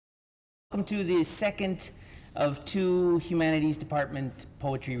Welcome to the second of two Humanities Department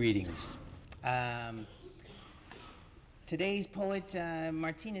poetry readings. Today's poet,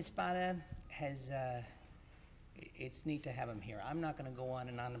 Martín Espada, it's neat to have him here. I'm not going to go on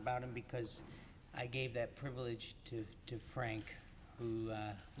and on about him because I gave that privilege to Frank, who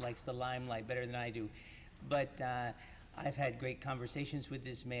likes the limelight better than I do. But I've had great conversations with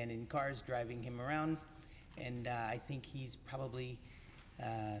this man in cars, driving him around, and I think he's probably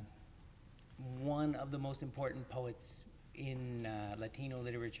one of the most important poets in Latino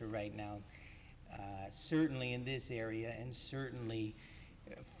literature right now, certainly in this area and certainly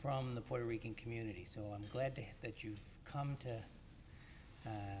from the Puerto Rican community. So I'm glad that you've come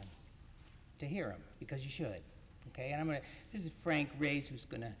to hear him, because you should. Okay, and this is Frank Reyes, who's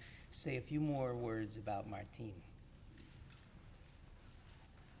gonna say a few more words about Martín.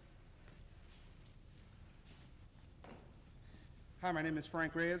 Hi, my name is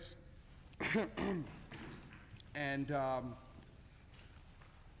Frank Reyes. And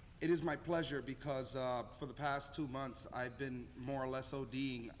it is my pleasure because for the past 2 months I've been more or less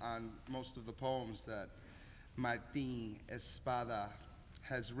ODing on most of the poems that Martín Espada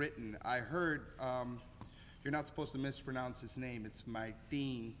has written. I heard, you're not supposed to mispronounce his name, it's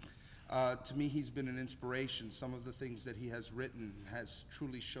Martín. To me, he's been an inspiration. Some of the things that he has written has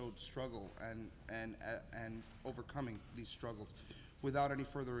truly showed struggle and overcoming these struggles. Without any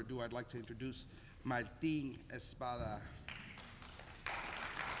further ado, I'd like to introduce Martín Espada.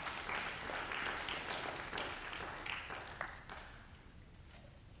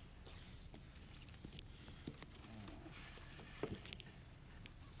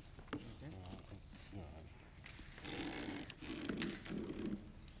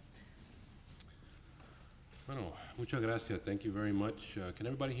 Bueno, muchas gracias. Thank you very much. Can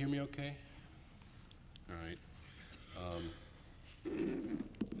everybody hear me okay? All right.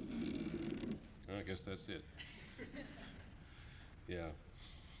 I guess that's it. Yeah.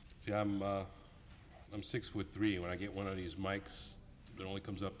 See, I'm 6'3". When I get one of these mics that only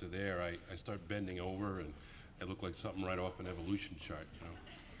comes up to there, I start bending over, and I look like something right off an evolution chart, you know.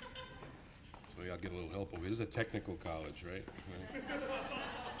 So yeah, I'll get a little help over here. This is a technical college, right?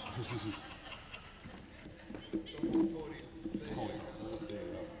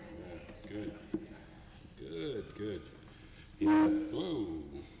 Good. Yeah. Whoa.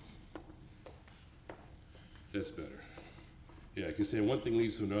 That's better. Yeah, I can say one thing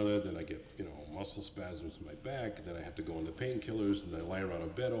leads to another, then I get, muscle spasms in my back, and then I have to go on the painkillers, and I lie around in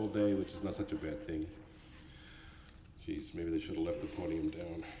bed all day, which is not such a bad thing. Jeez, maybe they should have left the podium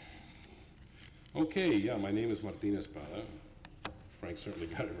down. Okay, yeah, my name is Martín Espada. Frank certainly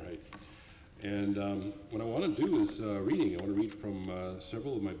got it right. And what I want to do is reading. I want to read from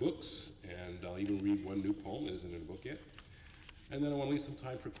several of my books, and I'll even read one new poem that isn't in a book yet. And then I want to leave some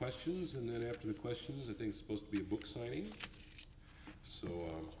time for questions, and then after the questions, I think it's supposed to be a book signing. So,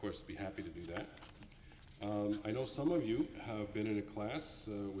 of course, I'd be happy to do that. I know some of you have been in a class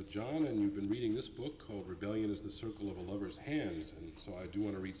with John, and you've been reading this book called Rebellion is the Circle of a Lover's Hands, and so I do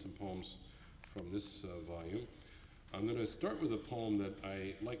want to read some poems from this volume. I'm going to start with a poem that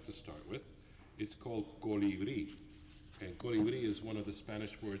I like to start with. It's called Colibrí, and colibrí is one of the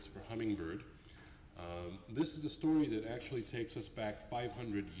Spanish words for hummingbird. This is a story that actually takes us back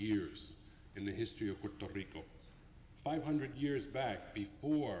 500 years in the history of Puerto Rico. 500 years back,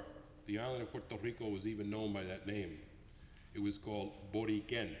 before the island of Puerto Rico was even known by that name. It was called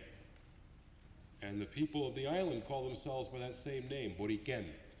Boriquen. And the people of the island call themselves by that same name,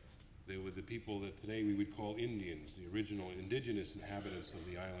 Boriquen. They were the people that today we would call Indians, the original indigenous inhabitants of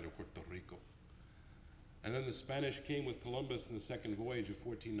the island of Puerto Rico. And then the Spanish came with Columbus in the second voyage of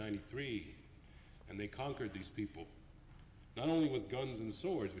 1493, and they conquered these people, not only with guns and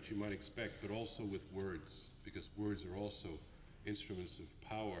swords, which you might expect, but also with words, because words are also instruments of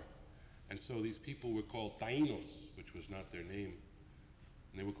power. And so these people were called Taínos, which was not their name,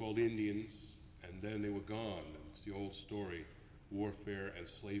 and they were called Indians, and then they were gone. And it's the old story, warfare and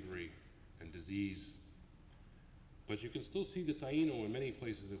slavery and disease. But you can still see the Taíno in many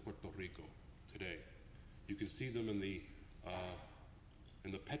places in Puerto Rico today. You can see them in the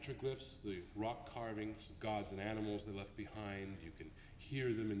petroglyphs, the rock carvings, gods and animals they left behind. You can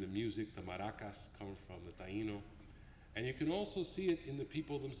hear them in the music. The maracas come from the Taíno. And you can also see it in the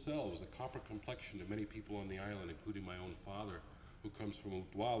people themselves, the copper complexion of many people on the island, including my own father, who comes from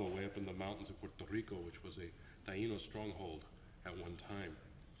Utuado, way up in the mountains of Puerto Rico, which was a Taíno stronghold at one time.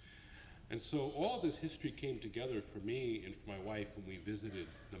 And so all this history came together for me and for my wife when we visited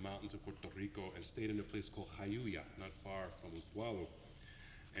the mountains of Puerto Rico and stayed in a place called Jayuya, not far from Utuado.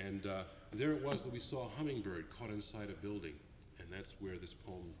 And there it was that we saw a hummingbird caught inside a building, and that's where this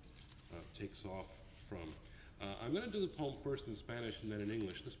poem takes off from. I'm going to do the poem first in Spanish and then in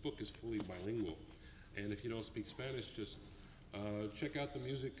English. This book is fully bilingual. And if you don't speak Spanish, just check out the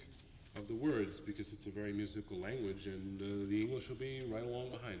music of the words because it's a very musical language and the English will be right along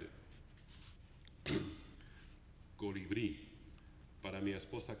behind it. Colibrí, para mi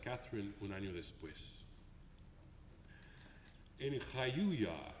esposa Catherine un año después. En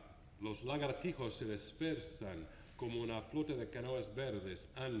Jayuya, los lagartijos se dispersan como una flota de canoas verdes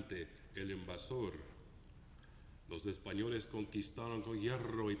ante el invasor. Los españoles conquistaron con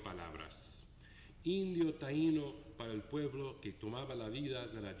hierro y palabras. Indio taíno para el pueblo que tomaba la vida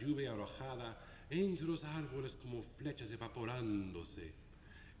de la lluvia arrojada entre los árboles como flechas evaporándose.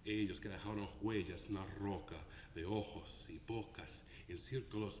 Ellos que dejaron huellas en la roca de ojos y bocas en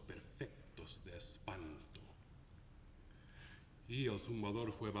círculos perfectos de espanto. Y el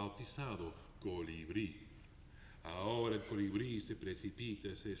zumbador fue bautizado colibrí. Ahora el colibrí se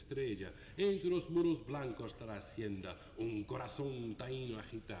precipita, se estrella entre los muros blancos de la hacienda, un corazón taíno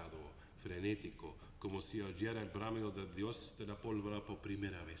agitado, frenético, como si oyera el bramido del dios de la pólvora por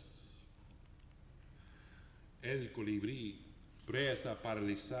primera vez. El colibrí, presa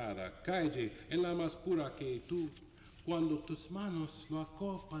paralizada, cae en la más pura quietud, cuando tus manos lo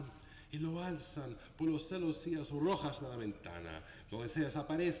acopan y lo alzan por los celosías rojas de la ventana, donde se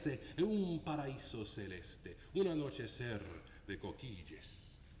desaparece en un paraíso celeste, un anochecer de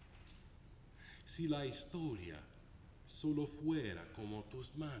coquilles. Si la historia solo fuera como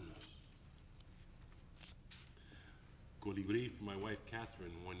tus manos. Colibrí for my wife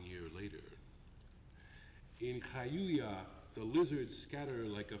Catherine 1 year later. In Jayuya, the lizards scatter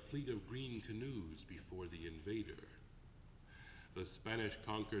like a fleet of green canoes before the invader. The Spanish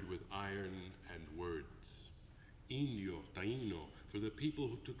conquered with iron and words. Indio, Taíno, for the people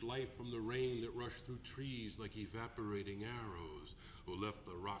who took life from the rain that rushed through trees like evaporating arrows, who left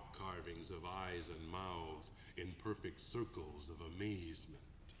the rock carvings of eyes and mouths in perfect circles of amazement.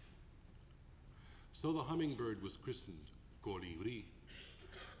 So the hummingbird was christened Colibrí.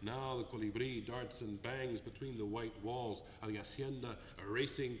 Now the colibrí darts and bangs between the white walls of the hacienda, a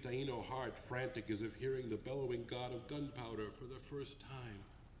racing Taíno heart frantic as if hearing the bellowing god of gunpowder for the first time.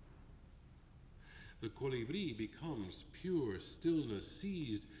 The colibrí becomes pure stillness,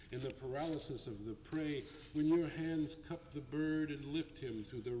 seized in the paralysis of the prey, when your hands cup the bird and lift him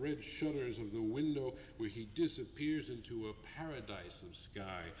through the red shutters of the window, where he disappears into a paradise of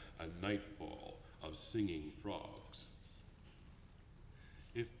sky, a nightfall of singing frogs.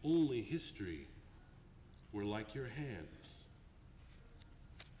 If only history were like your hands.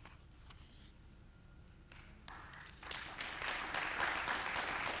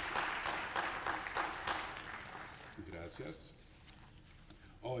 Gracias.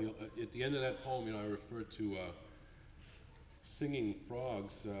 Oh, at the end of that poem, I refer to singing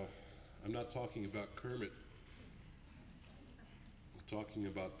frogs. I'm not talking about Kermit. I'm talking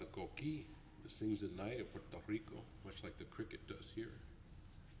about the coqui that sings at night at Puerto Rico, much like the cricket does here.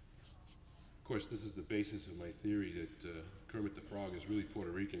 Of course, this is the basis of my theory that Kermit the Frog is really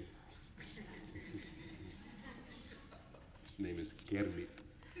Puerto Rican. His name is Kermit.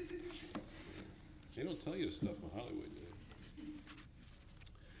 They don't tell you this stuff in Hollywood.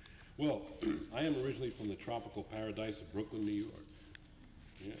 Well, I am originally from the tropical paradise of Brooklyn, New York.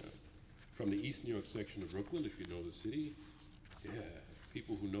 Yeah, from the East New York section of Brooklyn, if you know the city. Yeah,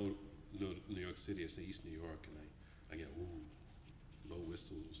 people who know New York City, I say East New York, and I get low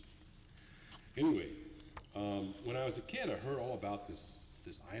whistles. Anyway, when I was a kid, I heard all about this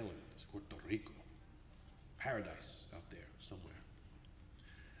island, this Puerto Rico, paradise out there somewhere.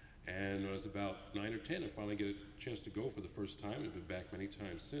 And when I was about 9 or 10, I finally get a chance to go for the first time. I've been back many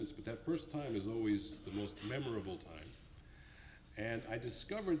times since, but that first time is always the most memorable time. And I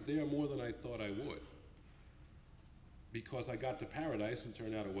discovered there more than I thought I would, because I got to paradise and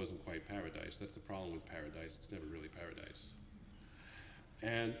turned out it wasn't quite paradise. That's the problem with paradise. It's never really paradise.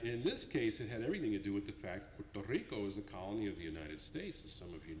 And in this case, it had everything to do with the fact that Puerto Rico is a colony of the United States, as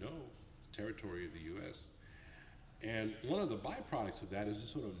some of you know, territory of the U.S. And one of the byproducts of that is a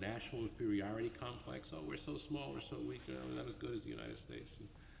sort of national inferiority complex. Oh, we're so small, we're so weak, we're not as good as the United States.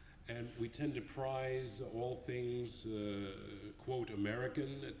 And we tend to prize all things, quote,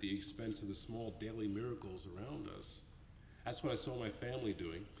 American at the expense of the small daily miracles around us. That's what I saw my family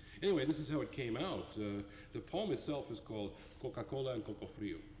doing. Anyway, this is how it came out. The poem itself is called Coca-Cola and Coco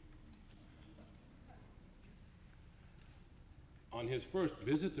Frio. On his first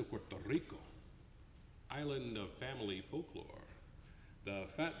visit to Puerto Rico, island of family folklore, the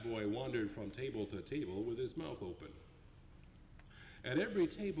fat boy wandered from table to table with his mouth open. At every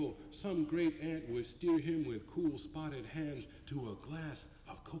table, some great aunt would steer him with cool spotted hands to a glass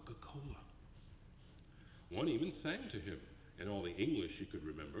of Coca-Cola. One even sang to him, in all the English she could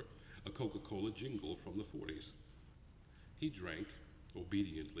remember, a Coca-Cola jingle from the 40s. He drank,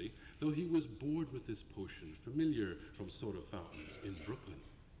 obediently, though he was bored with this potion, familiar from soda fountains in Brooklyn.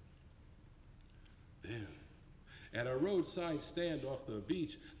 Then, at a roadside stand off the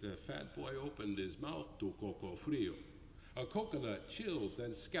beach, the fat boy opened his mouth to coco frio, a coconut chilled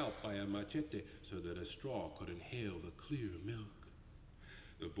and scalped by a machete so that a straw could inhale the clear milk.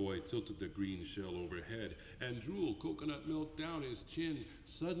 The boy tilted the green shell overhead and drooled coconut milk down his chin.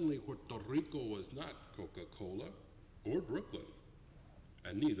 Suddenly, Puerto Rico was not Coca-Cola or Brooklyn,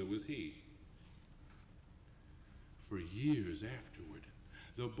 and neither was he. For years afterward,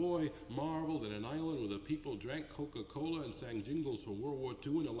 the boy marveled at an island where the people drank Coca-Cola and sang jingles from World War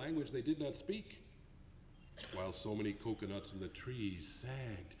II in a language they did not speak, while so many coconuts in the trees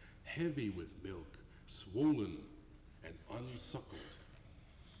sagged, heavy with milk, swollen and unsuckled.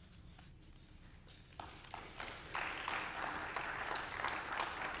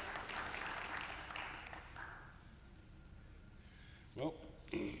 Well,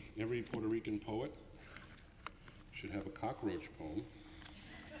 every Puerto Rican poet should have a cockroach poem.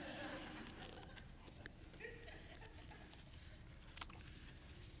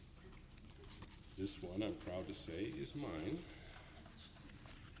 This one, I'm proud to say, is mine.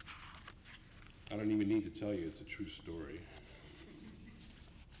 I don't even need to tell you it's a true story.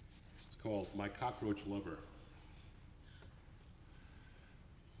 It's called My Cockroach Lover.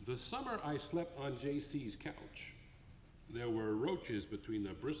 The summer I slept on JC's couch, there were roaches between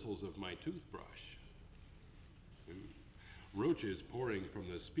the bristles of my toothbrush. Roaches pouring from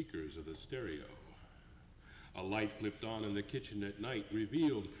the speakers of the stereo. A light flipped on in the kitchen at night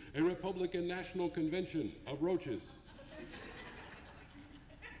revealed a Republican National Convention of roaches.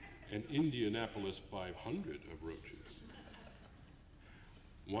 An Indianapolis 500 of roaches.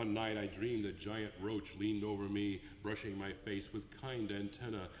 One night I dreamed a giant roach leaned over me, brushing my face with kind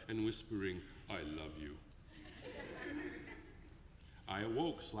antenna and whispering, "I love you." I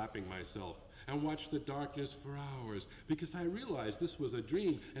awoke, slapping myself, and watched the darkness for hours because I realized this was a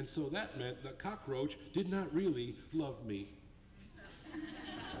dream, and so that meant the cockroach did not really love me.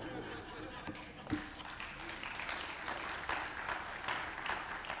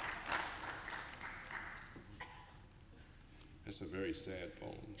 That's a very sad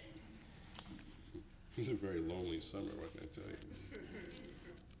poem. It was a very lonely summer, what can I tell you?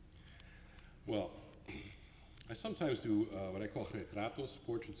 Well, I sometimes do what I call retratos,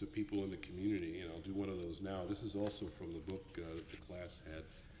 portraits of people in the community, and I'll do one of those now. This is also from the book that the class had.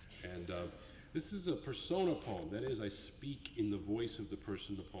 And this is a persona poem. That is, I speak in the voice of the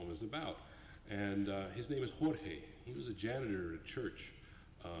person the poem is about. And his name is Jorge. He was a janitor at a church.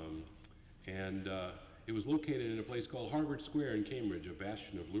 It was located in a place called Harvard Square in Cambridge, a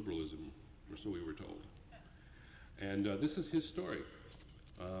bastion of liberalism, or so we were told. And this is his story.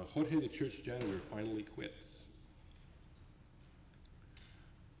 Jorge, the church janitor, finally quits.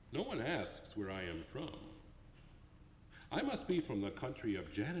 No one asks where I am from. I must be from the country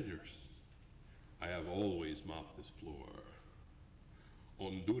of janitors. I have always mopped this floor.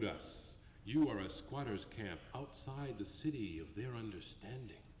 Honduras, you are a squatter's camp outside the city of their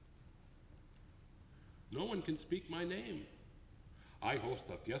understanding. No one can speak my name. I host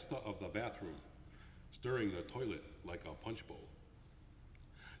a fiesta of the bathroom, stirring the toilet like a punch bowl.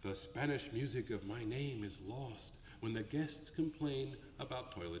 The Spanish music of my name is lost when the guests complain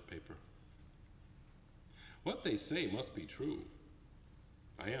about toilet paper. What they say must be true.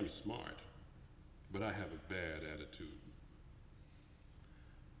 I am smart, but I have a bad attitude.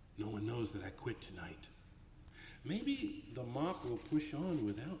 No one knows that I quit tonight. Maybe the mop will push on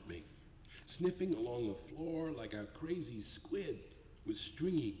without me, sniffing along the floor like a crazy squid with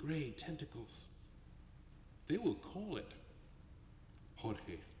stringy gray tentacles. They will call it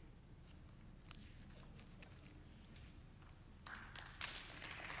Jorge.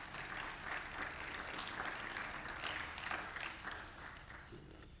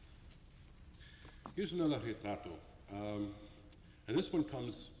 Here's another retrato. And this one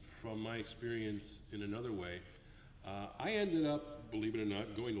comes from my experience in another way. I ended up, believe it or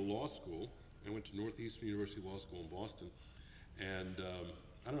not, going to law school. I went to Northeastern University Law School in Boston. And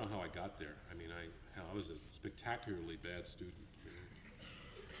I don't know how I got there. I mean, I was a spectacularly bad student.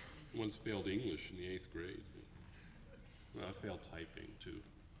 I once failed English in the 8th grade. Well, I failed typing, too.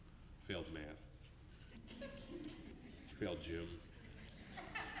 Failed math. Failed gym.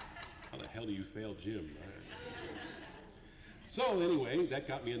 How the hell do you fail gym? So anyway, that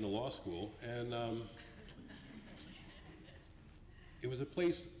got me into law school, and was a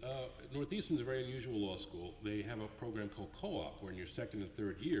place, Northeastern's a very unusual law school. They have a program called co-op, where in your second and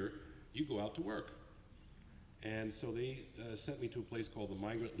third year, you go out to work. And so they sent me to a place called the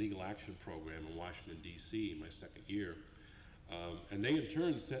Migrant Legal Action Program in Washington, D.C. in my second year. And they in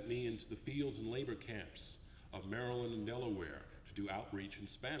turn sent me into the fields and labor camps of Maryland and Delaware to do outreach in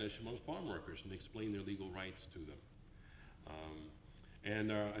Spanish among farm workers and explain their legal rights to them.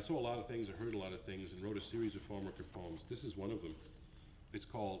 I saw a lot of things, I heard a lot of things, and wrote a series of farm worker poems. This is one of them. It's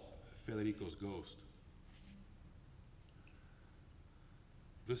called Federico's Ghost.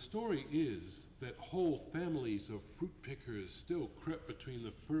 The story is that whole families of fruit pickers still crept between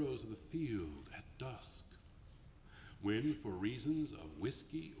the furrows of the field at dusk, when, for reasons of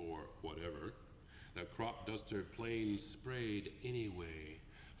whiskey or whatever, the crop duster plane sprayed anyway,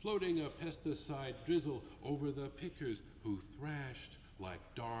 floating a pesticide drizzle over the pickers who thrashed like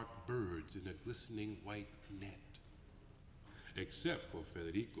dark birds in a glistening white net. Except for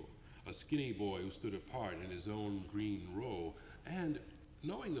Federico, a skinny boy who stood apart in his own green row, and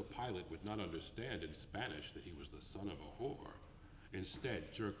knowing the pilot would not understand in Spanish that he was the son of a whore,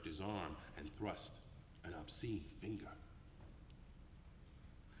 instead jerked his arm and thrust an obscene finger.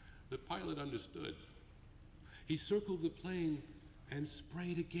 The pilot understood. He circled the plane and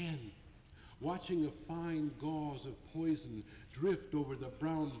sprayed again, watching a fine gauze of poison drift over the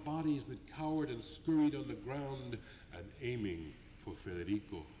brown bodies that cowered and scurried on the ground, and aiming for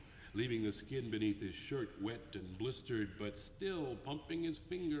Federico, leaving the skin beneath his shirt wet and blistered, but still pumping his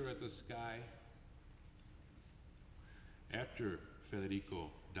finger at the sky. After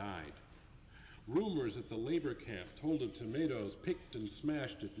Federico died, rumors at the labor camp told of tomatoes picked and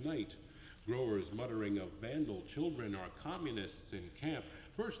smashed at night, growers muttering of vandal children or communists in camp,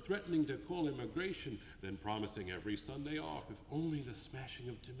 first threatening to call immigration, then promising every Sunday off if only the smashing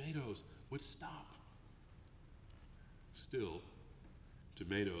of tomatoes would stop. Still,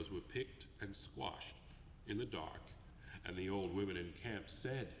 tomatoes were picked and squashed in the dark, and the old women in camp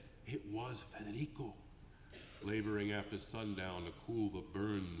said it was Federico, laboring after sundown to cool the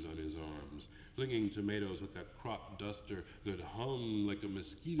burns on his arms, flinging tomatoes at that crop duster that hummed like a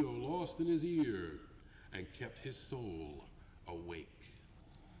mosquito lost in his ear and kept his soul awake.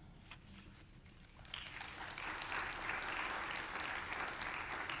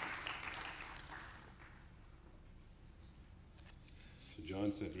 So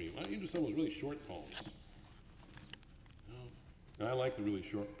John said to me, why don't you do some of those really short poems? And I like the really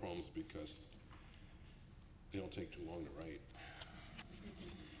short poems because they don't take too long to write.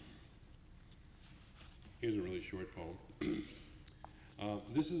 Here's a really short poem.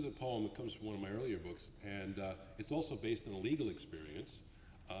 This is a poem that comes from one of my earlier books, and it's also based on a legal experience.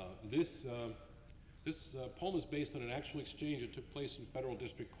 This poem is based on an actual exchange that took place in federal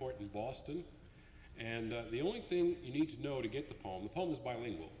district court in Boston. And the only thing you need to know to get the poem is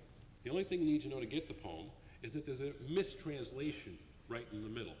bilingual. The only thing you need to know to get the poem is that there's a mistranslation right in the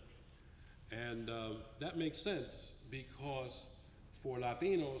middle. And that makes sense because for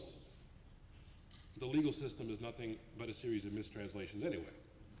Latinos, the legal system is nothing but a series of mistranslations anyway.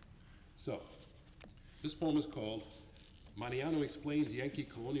 So, this poem is called Mariano Explains Yankee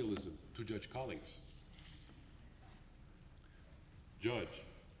Colonialism to Judge Collins. Judge,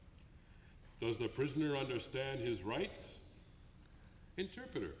 does the prisoner understand his rights?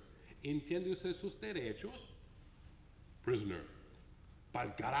 Interpreter, ¿entiende usted sus derechos? Prisoner,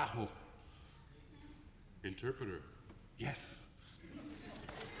 pa'l carajo. Interpreter, yes.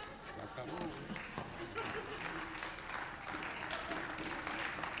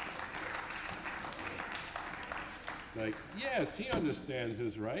 Like, yes, he understands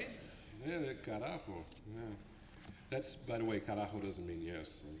his rights. Yeah, carajo. Yeah. That's, by the way, carajo doesn't mean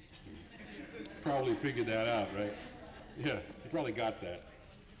yes. You probably figured that out, right? Yeah, you probably got that.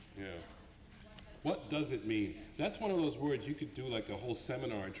 Yeah. What does it mean? That's one of those words you could do like a whole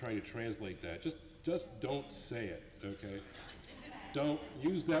seminar in trying to translate that. Just don't say it, okay? Don't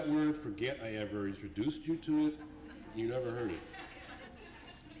use that word. Forget I ever introduced you to it. You never heard it.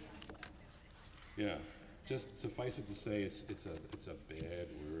 Yeah. Just suffice it to say, it's a bad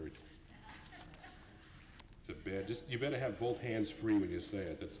word. It's a bad. You better have both hands free when you say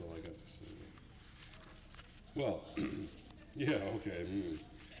it. That's all I got to say. Well, yeah, okay.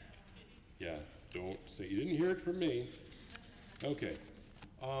 Yeah, don't say. You didn't hear it from me. Okay.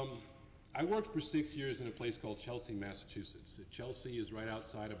 I worked for 6 years in a place called Chelsea, Massachusetts. Chelsea is right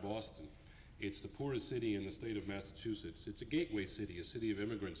outside of Boston. It's the poorest city in the state of Massachusetts. It's a gateway city, a city of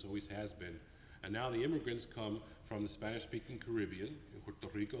immigrants, always has been. And now the immigrants come from the Spanish-speaking Caribbean,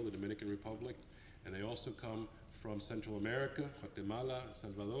 Puerto Rico, the Dominican Republic, and they also come from Central America, Guatemala,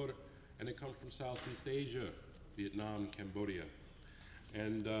 Salvador, and they come from Southeast Asia, Vietnam, Cambodia.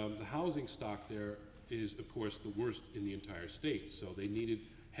 And the housing stock there is, of course, the worst in the entire state. So they needed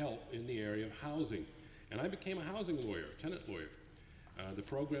help in the area of housing. And I became a housing lawyer, tenant lawyer. The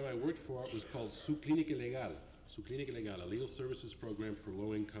program I worked for was called Su Clínica Legal, a legal services program for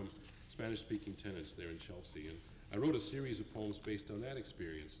low-income Spanish-speaking tenants there in Chelsea. And I wrote a series of poems based on that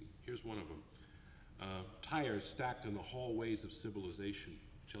experience. And here's one of them. Tires stacked in the hallways of civilization,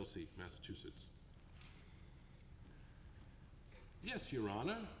 Chelsea, Massachusetts. Yes, Your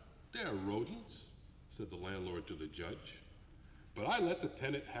Honor, they are rodents, said the landlord to the judge, but I let the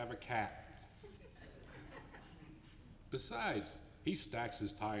tenant have a cat. Besides, he stacks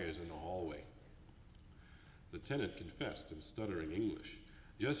his tires in the hallway. The tenant confessed in stuttering English.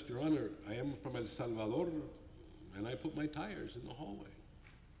 Yes, Your Honor, I am from El Salvador, and I put my tires in the hallway.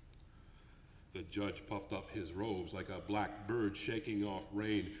 The judge puffed up his robes like a black bird shaking off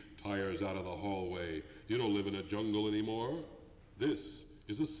rain. Tires out of the hallway. You don't live in a jungle anymore. This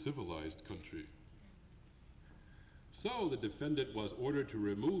is a civilized country. So the defendant was ordered to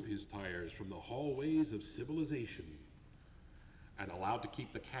remove his tires from the hallways of civilization and allowed to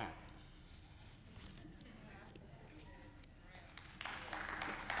keep the cat.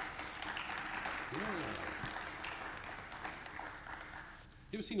 Yeah.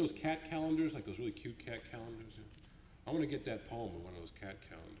 You ever seen those cat calendars, like those really cute cat calendars? I want to get that poem in one of those cat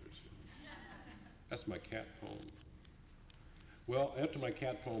calendars. That's my cat poem. Well, after my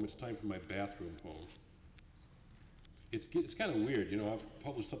cat poem, it's time for my bathroom poem. It's kind of weird, you know, I've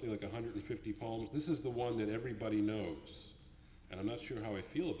published something like 150 poems. This is the one that everybody knows. And I'm not sure how I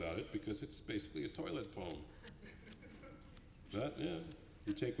feel about it because it's basically a toilet poem. But, yeah,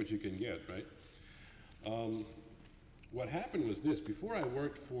 you take what you can get, right? What happened was this. Before I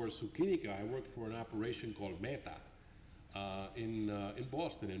worked for Su Clínica, I worked for an operation called Meta in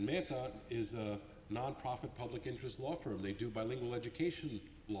Boston. And Meta is a nonprofit public interest law firm. They do bilingual education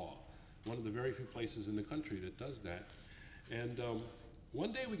law, one of the very few places in the country that does that. And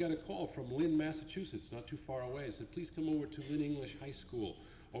one day we got a call from Lynn, Massachusetts, not too far away. It said, please come over to Lynn English High School.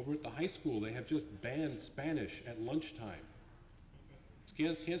 Over at the high school, they have just banned Spanish at lunchtime.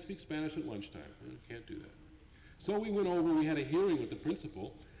 Can't speak Spanish at lunchtime. Can't do that. So we went over, we had a hearing with the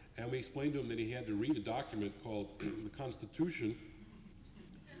principal, and we explained to him that he had to read a document called the Constitution.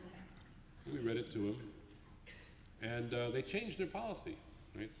 We read it to him, and they changed their policy,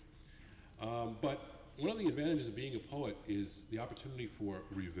 right? But one of the advantages of being a poet is the opportunity for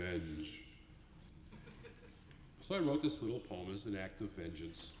revenge. So I wrote this little poem as an act of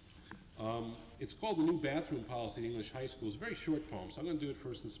vengeance. It's called The New Bathroom Policy in English High School. It's a very short poem, so I'm going to do it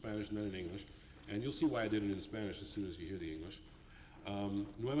first in Spanish and then in English. And you'll see why I did it in Spanish as soon as you hear the English.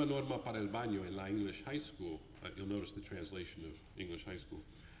 Nueva norma para el baño en la English High School. You'll notice the translation of English High School.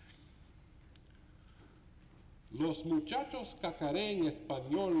 Los muchachos cacaré en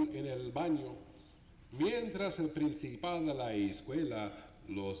español en el baño, mientras el principal de la escuela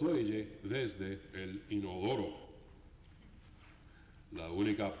los oye desde el inodoro. La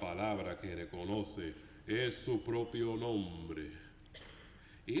única palabra que reconoce es su propio nombre.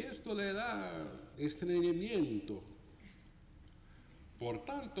 Y esto le da estreñimiento. Por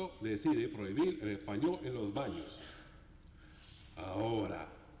tanto, decide prohibir el español en los baños. Ahora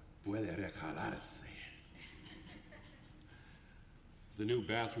puede rejalarse. The new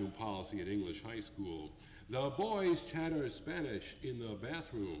bathroom policy at English High School. The boys chatter Spanish in the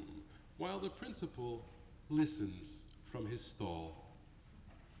bathroom while the principal listens from his stall.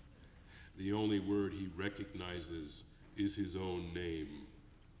 The only word he recognizes is his own name.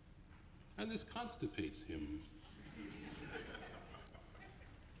 And this constipates him.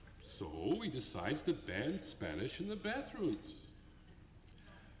 So he decides to ban Spanish in the bathrooms.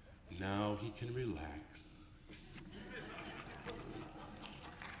 Now he can relax.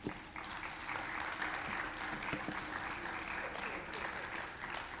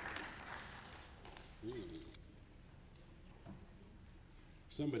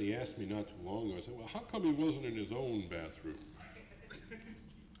 Somebody asked me not too long ago, I said, well, how come he wasn't in his own bathroom?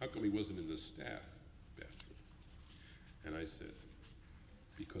 How come he wasn't in the staff bathroom? And I said,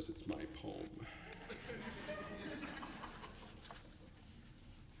 because it's my poem.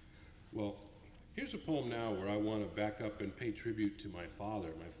 Well, here's a poem now where I want to back up and pay tribute to my father,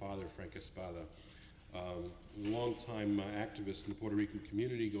 Frank Espada, longtime activist in the Puerto Rican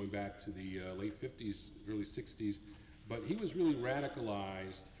community going back to the late 50s, early 60s. But he was really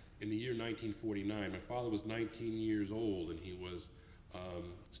radicalized in the year 1949. My father was 19 years old, and he was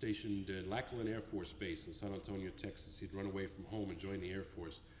stationed at Lackland Air Force Base in San Antonio, Texas. He'd run away from home and joined the Air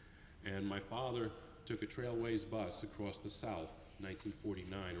Force. And my father took a Trailways bus across the South,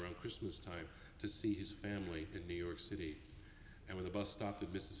 1949, around Christmas time, to see his family in New York City. And when the bus stopped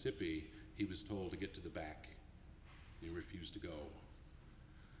in Mississippi, he was told to get to the back. He refused to go.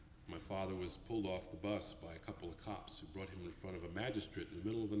 My father was pulled off the bus by a couple of cops who brought him in front of a magistrate in the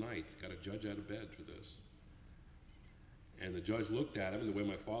middle of the night, got a judge out of bed for this. And the judge looked at him, and the way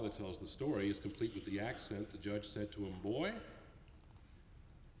my father tells the story is complete with the accent. The judge said to him, "Boy,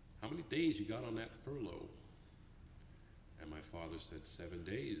 how many days you got on that furlough?" And my father said, 7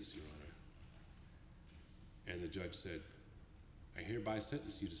 days, Your Honor. And the judge said, "I hereby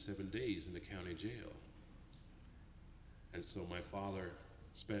sentence you to 7 days in the county jail." And so my father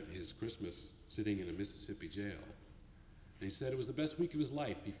spent his Christmas sitting in a Mississippi jail. And he said it was the best week of his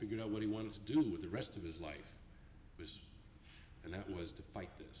life. He figured out what he wanted to do with the rest of his life, and that was to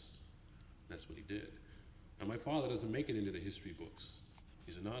fight this. That's what he did. Now, my father doesn't make it into the history books.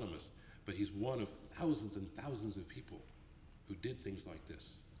 He's anonymous, but he's one of thousands and thousands of people who did things like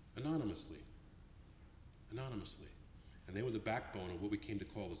this, anonymously. Anonymously. And they were the backbone of what we came to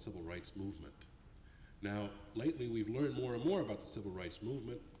call the civil rights movement. Now, lately we've learned more and more about the civil rights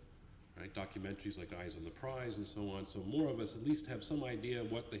movement, right? Documentaries like Eyes on the Prize and so on, so more of us at least have some idea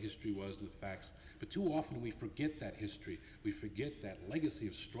of what the history was and the facts. But too often we forget that history. We forget that legacy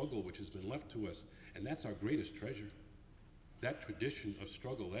of struggle which has been left to us, and that's our greatest treasure. That tradition of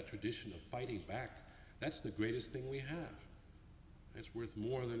struggle, that tradition of fighting back, that's the greatest thing we have. It's worth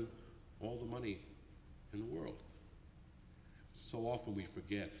more than all the money in the world. So often we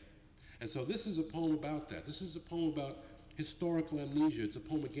forget. And so this is a poem about that. This is a poem about historical amnesia. It's a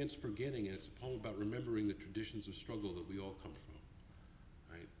poem against forgetting, and it's a poem about remembering the traditions of struggle that we all come from,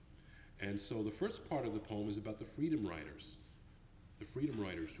 right? And so the first part of the poem is about the freedom riders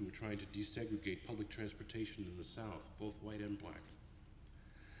who were trying to desegregate public transportation in the South, both white and black.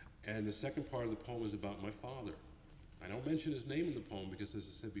 And the second part of the poem is about my father. I don't mention his name in the poem because, as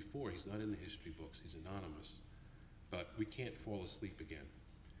I said before, he's not in the history books, he's anonymous. But we can't fall asleep again.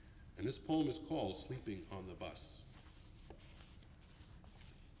 And this poem is called Sleeping on the Bus.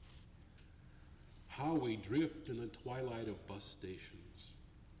 How we drift in the twilight of bus stations.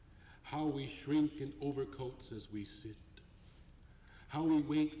 How we shrink in overcoats as we sit. How we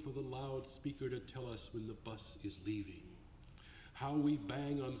wait for the loudspeaker to tell us when the bus is leaving. How we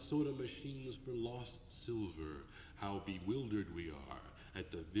bang on soda machines for lost silver. How bewildered we are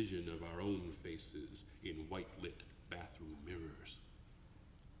at the vision of our own faces in white-lit bathroom mirrors.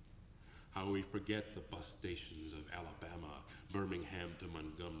 How we forget the bus stations of Alabama, Birmingham to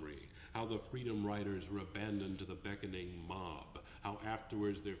Montgomery. How the freedom riders were abandoned to the beckoning mob. How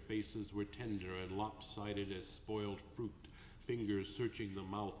afterwards their faces were tender and lopsided as spoiled fruit, fingers searching the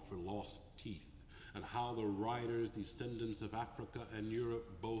mouth for lost teeth. And how the riders, descendants of Africa and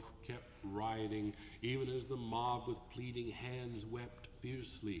Europe, both kept riding, even as the mob with pleading hands wept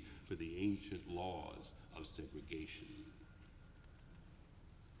fiercely for the ancient laws of segregation.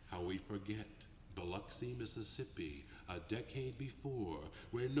 How we forget Biloxi, Mississippi, a decade before,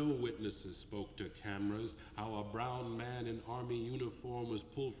 where no witnesses spoke to cameras, how a brown man in army uniform was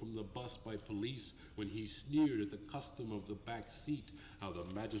pulled from the bus by police when he sneered at the custom of the back seat, how the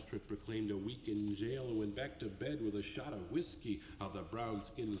magistrate proclaimed a week in jail and went back to bed with a shot of whiskey, how the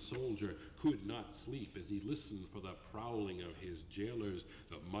brown-skinned soldier could not sleep as he listened for the prowling of his jailers,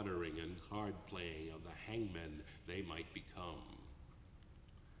 the muttering and card-playing of the hangmen they might become.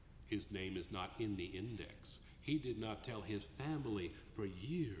 His name is not in the index. He did not tell his family for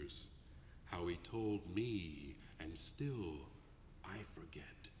years. How he told me, and still I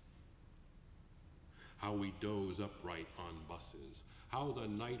forget. How we doze upright on buses. How the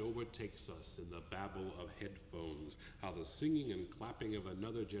night overtakes us in the babble of headphones. How the singing and clapping of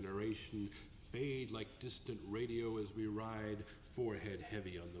another generation fade like distant radio as we ride, forehead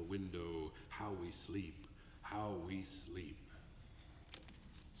heavy on the window. How we sleep, how we sleep.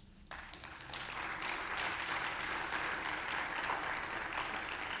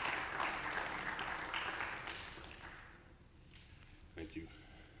 Thank you.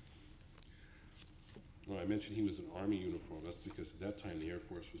 Well, I mentioned he was in Army uniform. That's because at that time the Air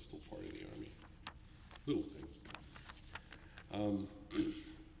Force was still part of the Army. Little things.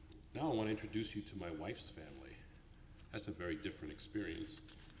 Now I want to introduce you to my wife's family. That's a very different experience.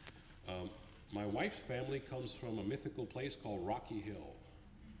 My wife's family comes from a mythical place called Rocky Hill.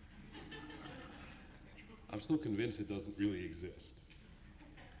 I'm still convinced it doesn't really exist.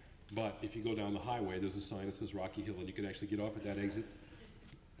 But if you go down the highway, there's a sign that says Rocky Hill, and you can actually get off at that exit,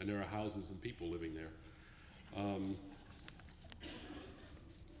 and there are houses and people living there.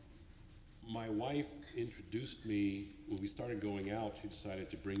 My wife introduced me, when we started going out, she decided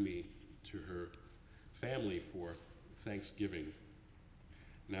to bring me to her family for Thanksgiving.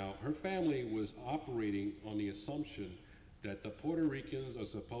 Now, her family was operating on the assumption that the Puerto Ricans are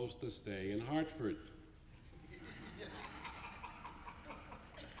supposed to stay in Hartford.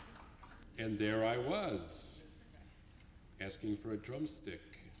 And there I was, asking for a drumstick.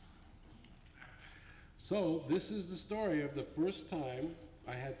 So this is the story of the first time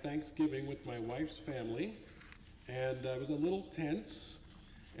I had Thanksgiving with my wife's family, and it was a little tense,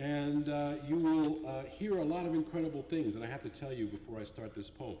 and you will hear a lot of incredible things, and I have to tell you before I start this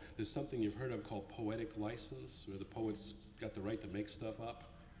poem, there's something you've heard of called poetic license, where the poets got the right to make stuff up.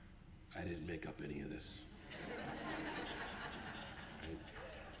 I didn't make up any of this. Right?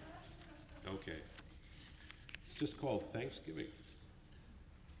 Okay. It's just called Thanksgiving.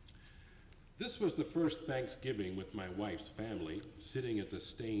 This was the first Thanksgiving with my wife's family, sitting at the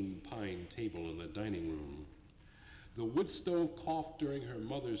stained pine table in the dining room. The wood stove coughed during her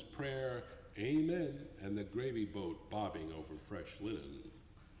mother's prayer, "Amen," and the gravy boat bobbing over fresh linen.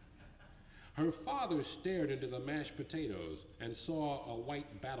 Her father stared into the mashed potatoes and saw a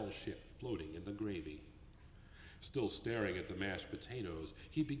white battleship floating in the gravy. Still staring at the mashed potatoes,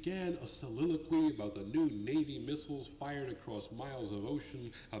 he began a soliloquy about the new Navy missiles fired across miles of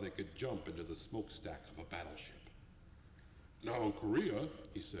ocean, how they could jump into the smokestack of a battleship. "Now in Korea,"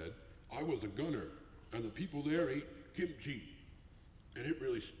 he said, "I was a gunner, and the people there ate kimchi, and it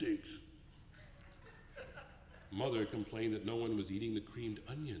really stinks." Mother complained that no one was eating the creamed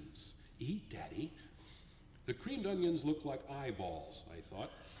onions. "Eat, Daddy." The creamed onions looked like eyeballs, I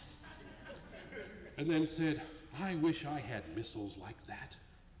thought, and then said, "I wish I had missiles like that."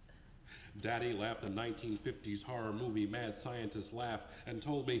 Daddy laughed a 1950s horror movie mad scientist laugh and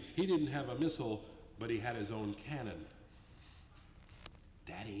told me he didn't have a missile, but he had his own cannon.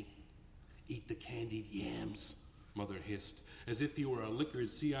 "Daddy, eat the candied yams," Mother hissed, as if he were a liquored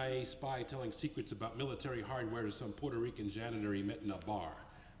CIA spy telling secrets about military hardware to some Puerto Rican janitor he met in a bar.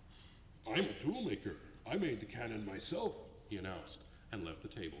 "I'm a toolmaker. I made the cannon myself," he announced, and left the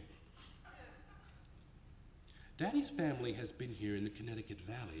table. "Daddy's family has been here in the Connecticut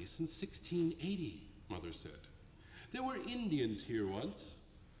Valley since 1680, Mother said. There were Indians here once,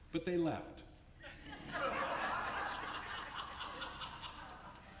 but they left."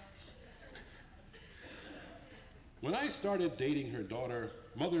 When I started dating her daughter,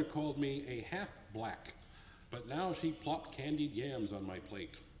 Mother called me a half-black, but now she plopped candied yams on my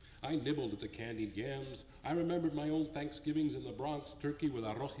plate. I nibbled at the candied yams. I remembered my own Thanksgivings in the Bronx, turkey with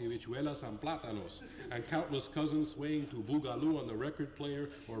arroz y habichuelas and plátanos, and countless cousins swaying to boogaloo on the record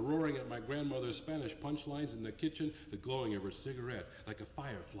player or roaring at my grandmother's Spanish punchlines in the kitchen, the glowing of her cigarette like a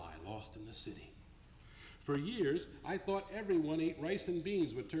firefly lost in the city. For years, I thought everyone ate rice and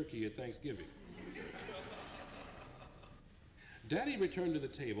beans with turkey at Thanksgiving. Daddy returned to the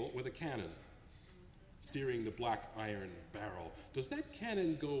table with a cannon, steering the black iron barrel. "Does that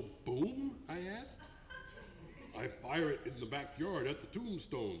cannon go boom?" I asked. "I fire it in the backyard at the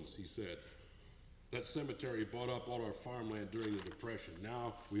tombstones," he said. "That cemetery bought up all our farmland during the Depression.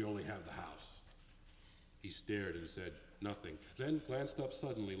 Now we only have the house." He stared and said nothing, then glanced up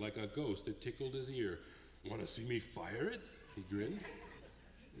suddenly like a ghost. It tickled his ear. "Want to see me fire it?" he grinned.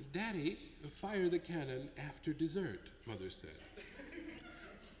 "Daddy, fire the cannon after dessert," Mother said.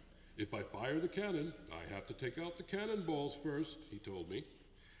 "If I fire the cannon, I have to take out the cannonballs first," he told me.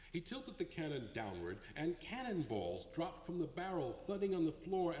 He tilted the cannon downward, and cannonballs dropped from the barrel, thudding on the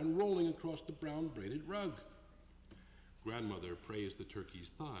floor and rolling across the brown braided rug. Grandmother praised the turkey's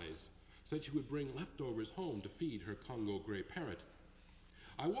thighs, said she would bring leftovers home to feed her Congo gray parrot.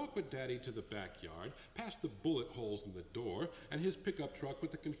 I walked with Daddy to the backyard, past the bullet holes in the door, and his pickup truck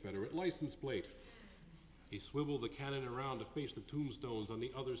with the Confederate license plate. He swiveled the cannon around to face the tombstones on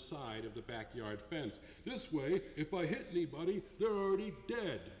the other side of the backyard fence. "This way, if I hit anybody, they're already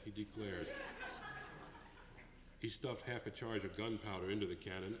dead," he declared. He stuffed half a charge of gunpowder into the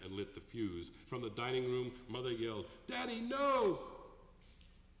cannon and lit the fuse. From the dining room, Mother yelled, "Daddy, no!"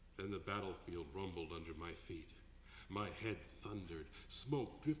 Then the battlefield rumbled under my feet. My head thundered.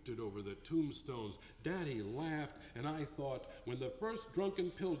 Smoke drifted over the tombstones. Daddy laughed, and I thought, when the first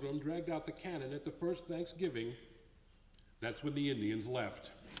drunken pilgrim dragged out the cannon at the first Thanksgiving, that's when the Indians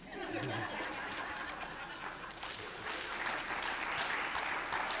left.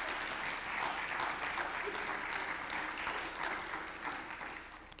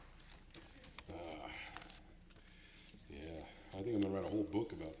 Yeah, I think I'm gonna write a whole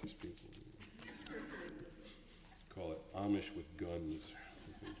book about these people. Call it Amish with Guns.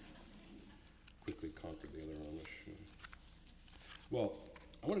 Quickly conquered the other Amish. Well,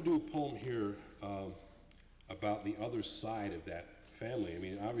 I want to do a poem here about the other side of that family. I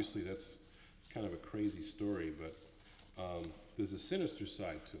mean, obviously that's kind of a crazy story, but there's a sinister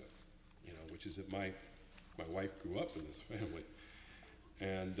side to it, you know, which is that my My wife grew up in this family.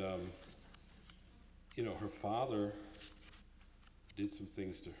 And, you know, her father did some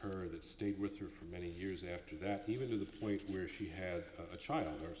things to her that stayed with her for many years after that, even to the point where she had a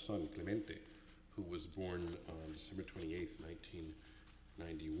child, our son Clemente, who was born on December 28th,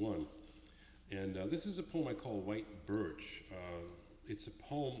 1991. And this is a poem I call White Birch. It's a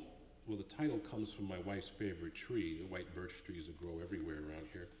poem, well, the title comes from my wife's favorite tree, the white birch trees that grow everywhere around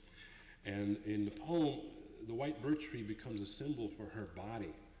here. And in the poem, the white birch tree becomes a symbol for her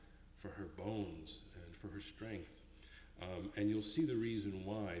body, for her bones, and for her strength. And you'll see the reason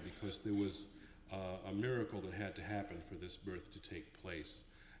why, because there was a miracle that had to happen for this birth to take place.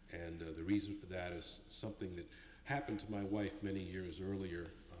 And the reason for that is something that happened to my wife many years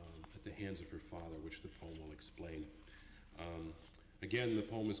earlier at the hands of her father, which the poem will explain. Again, the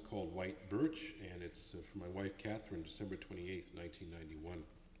poem is called White Birch, and it's for my wife Catherine, December 28th, 1991.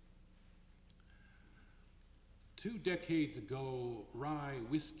 2 decades ago, rye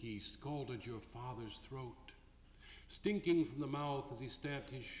whiskey scalded your father's throat, stinking from the mouth as he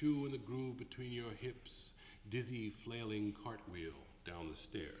stamped his shoe in the groove between your hips, dizzy, flailing cartwheel down the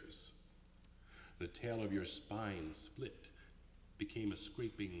stairs. The tail of your spine split, became a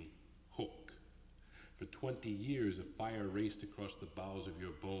scraping hook. For 20 years, a fire raced across the bowels of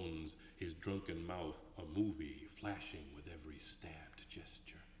your bones, his drunken mouth a movie flashing with every stabbed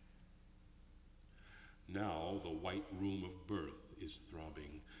gesture. Now the white room of birth is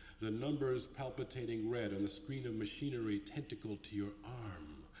throbbing, the numbers palpitating red on the screen of machinery tentacled to your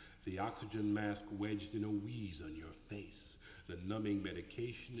arm, the oxygen mask wedged in a wheeze on your face, the numbing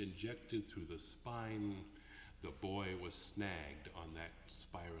medication injected through the spine. The boy was snagged on that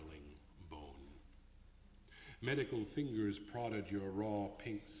spiraling bone. Medical fingers prodded your raw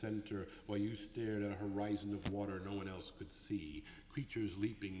pink center while you stared at a horizon of water no one else could see, creatures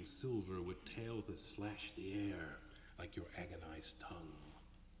leaping silver with tails that slashed the air like your agonized tongue.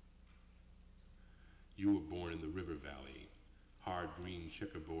 You were born in the river valley, hard green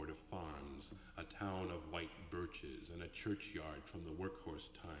checkerboard of farms, a town of white birches, and a churchyard from the workhorse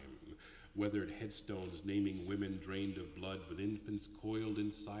time, weathered headstones naming women drained of blood with infants coiled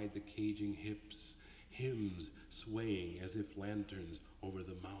inside the caging hips, hymns swaying as if lanterns over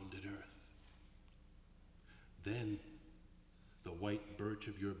the mounded earth. Then, the white birch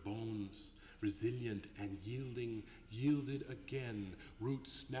of your bones, resilient and yielding, yielded again.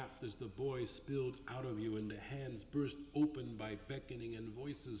 Roots snapped as the boy spilled out of you, and the hands burst open by beckoning and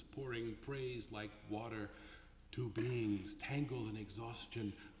voices pouring praise like water. 2 beings tangled in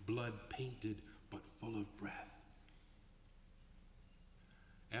exhaustion, blood painted but full of breath.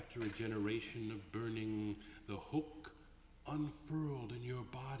 After a generation of burning, the hook unfurled in your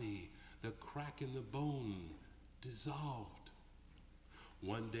body, the crack in the bone dissolved.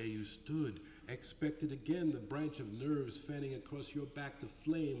 One day you stood, expected again the branch of nerves fanning across your back to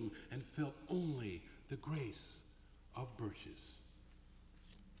flame, and felt only the grace of birches.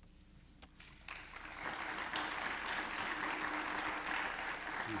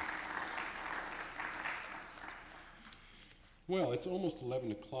 Well, it's almost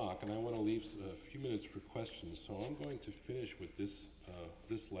 11 o'clock, and I want to leave a few minutes for questions, so I'm going to finish with this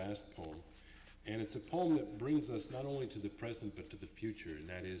last poem. And it's a poem that brings us not only to the present, but to the future, and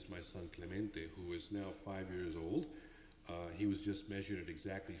that is my son Clemente, who is now 5 years old. He was just measured at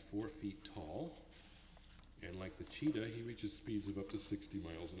exactly 4 feet tall, and like the cheetah, he reaches speeds of up to 60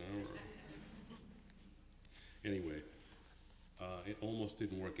 miles an hour. Anyway, it almost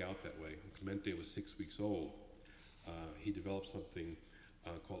didn't work out that way. Clemente was 6 weeks old. He developed something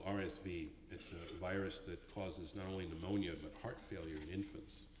called RSV. It's a virus that causes not only pneumonia, but heart failure in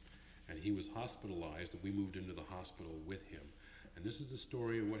infants. And he was hospitalized, and we moved into the hospital with him. And this is the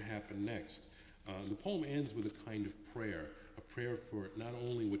story of what happened next. The poem ends with a kind of prayer, a prayer for not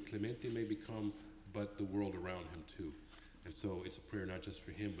only what Clemente may become, but the world around him too. And so it's a prayer not just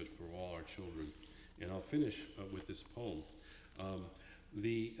for him, but for all our children. And I'll finish with this poem.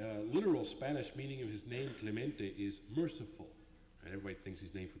 The literal Spanish meaning of his name, Clemente, is merciful. And everybody thinks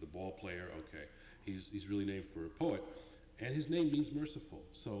he's named for the ball player. Okay, he's really named for a poet. And his name means merciful.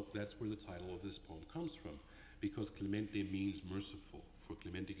 So that's where the title of this poem comes from, because Clemente means merciful, for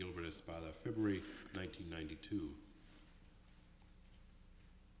Clemente Gilbert Espada, February 1992.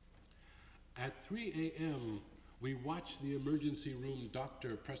 At 3 a.m., we watched the emergency room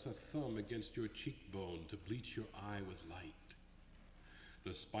doctor press a thumb against your cheekbone to bleach your eye with light.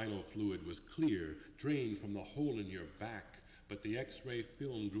 The spinal fluid was clear, drained from the hole in your back, but the x-ray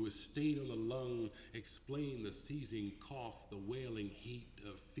film drew a stain on the lung, explained the seizing cough, the wailing heat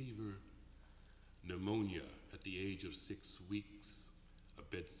of fever. Pneumonia at the age of 6 weeks,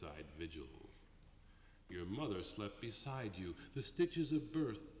 a bedside vigil. Your mother slept beside you, the stitches of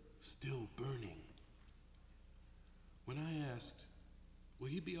birth still burning. When I asked, will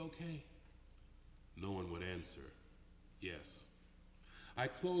you be okay? No one would answer, yes. I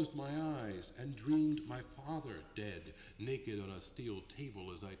closed my eyes and dreamed my father dead, naked on a steel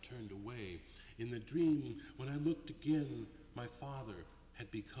table as I turned away. In the dream, when I looked again, my father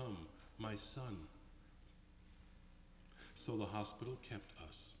had become my son. So the hospital kept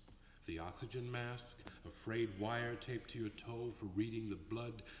us. The oxygen mask, a frayed wire taped to your toe for reading the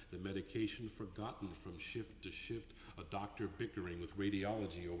blood, the medication forgotten from shift to shift, a doctor bickering with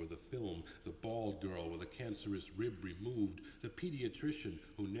radiology over the film, the bald girl with a cancerous rib removed, the pediatrician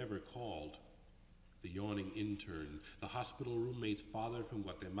who never called, the yawning intern, the hospital roommate's father from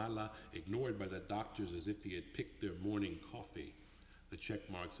Guatemala, ignored by the doctors as if he had picked their morning coffee, the check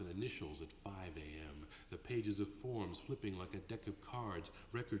marks and initials at 5 a.m., the pages of forms flipping like a deck of cards,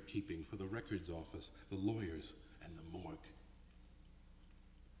 record keeping for the records office, the lawyers, and the morgue.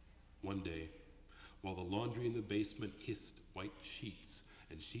 One day, while the laundry in the basement hissed white sheets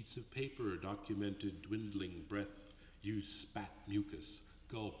and sheets of paper documented dwindling breath, you spat mucus,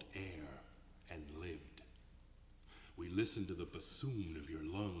 gulped air, and lived. We listened to the bassoon of your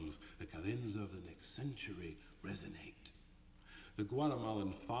lungs, the cadenza of the next century resonate. The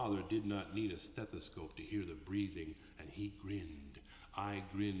Guatemalan father did not need a stethoscope to hear the breathing, and he grinned. I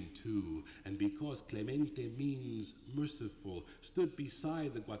grinned too, and because clemente means merciful, stood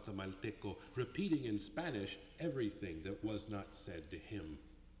beside the Guatemalteco, repeating in Spanish everything that was not said to him.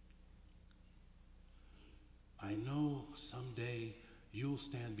 I know someday you'll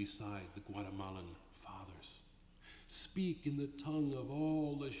stand beside the Guatemalan fathers. Speak in the tongue of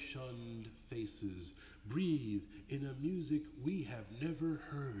all the shunned faces. Breathe in a music we have never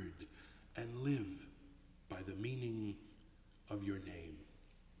heard, and live by the meaning of your name.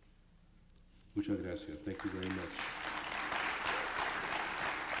 Muchas gracias. Thank you very much.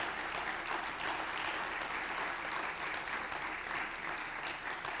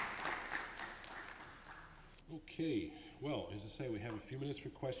 Okay. Well, as I say, we have a few minutes for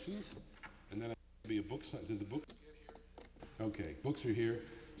questions, and then there'll be a book sign. Does the book? Okay, books are here,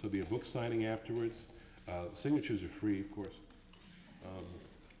 so there'll be a book signing afterwards. Signatures are free, of course.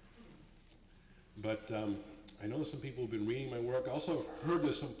 But I know some people have been reading my work. I also have heard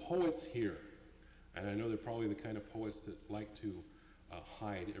there's some poets here, and I know they're probably the kind of poets that like to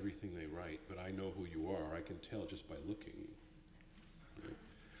hide everything they write, but I know who you are. I can tell just by looking. Okay.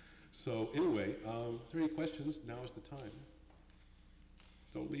 So anyway, if there are any questions, now is the time.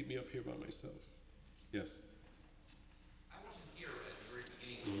 Don't leave me up here by myself. Yes? I wasn't here at the very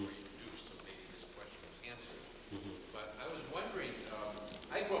beginning before you introduced, so maybe this question was answered. But I was wondering,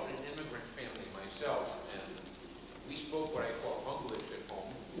 I grew up in an immigrant family myself, and we spoke what I call Hungarish at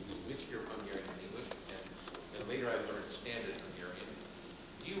home, mixture of Hungarian and English, and later I learned standard Hungarian.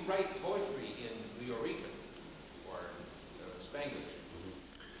 Do you write poetry in Nuyorican or Spanglish?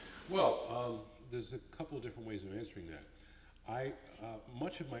 Well, there's a couple of different ways of answering that.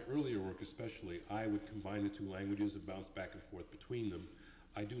 Much of my earlier work especially, I would combine the two languages and bounce back and forth between them.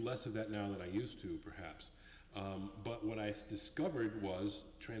 I do less of that now than I used to, perhaps. But what I discovered was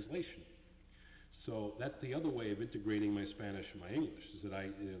translation. So that's the other way of integrating my Spanish and my English, is that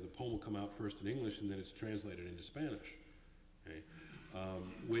the poem will come out first in English and then it's translated into Spanish, okay?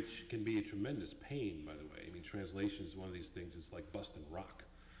 Which can be a tremendous pain, by the way. I mean, translation is one of these things, it's like busting rock.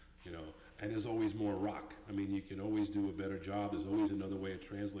 You know, and there's always more rock. I mean, you can always do a better job. There's always another way of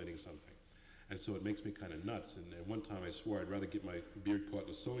translating something. And so it makes me kind of nuts. And one time I swore I'd rather get my beard caught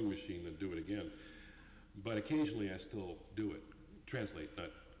in a sewing machine than do it again. But occasionally I still do it. Translate, not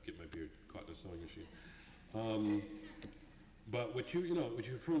get my beard caught in a sewing machine. But what you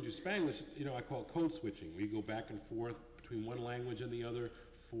refer to Spanglish, I call it code switching. We go back and forth between one language and the other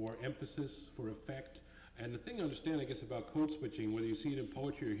for emphasis, for effect. And the thing to understand, I guess, about code switching, whether you see it in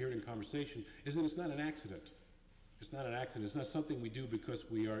poetry or hear it in conversation, is that it's not an accident. It's not an accident. It's not something we do because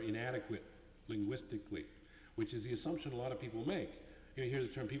we are inadequate linguistically, which is the assumption a lot of people make. You hear the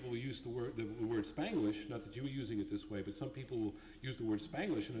term, people will use the word Spanglish, not that you were using it this way, but some people will use the word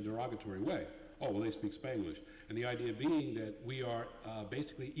Spanglish in a derogatory way. Oh, well, they speak Spanglish. And the idea being that we are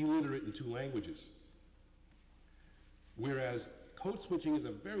basically illiterate in two languages. Whereas code switching is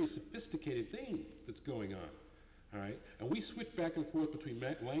a very sophisticated thing that's going on, all right? And we switch back and forth between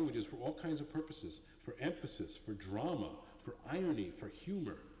languages for all kinds of purposes, for emphasis, for drama, for irony, for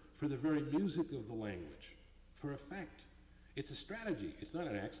humor, for the very music of the language, for effect. It's a strategy. It's not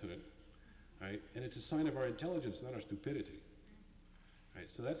an accident, right? And it's a sign of our intelligence, not our stupidity,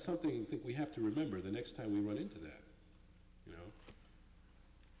 right? So that's something I think we have to remember the next time we run into that,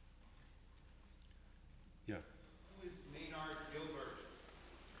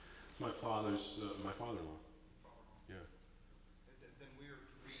 my father-in-law. Yeah. Then we are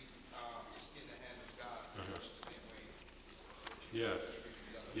to read just in the hand of God, much the same way. Yeah.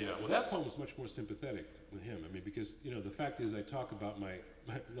 Yeah, well, that poem is much more sympathetic with him. I mean, because, you know, the fact is I talk about my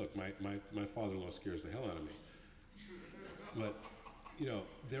father-in-law scares the hell out of me. But, you know,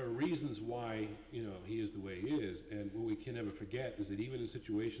 there are reasons why, you know, he is the way he is. And what we can never forget is that even in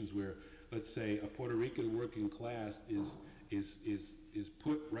situations where, let's say, a Puerto Rican working class is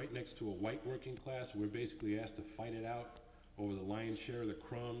put right next to a white working class, we're basically asked to fight it out over the lion's share of the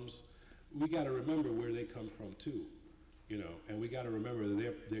crumbs. We got to remember where they come from, too. You know, and we got to remember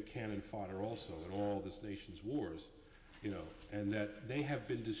that they're cannon fodder also in all this nation's wars, you know, and that they have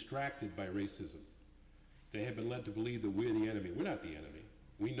been distracted by racism. They have been led to believe that we're the enemy. We're not the enemy.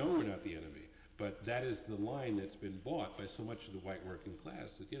 We know we're not the enemy, but that is the line that's been bought by so much of the white working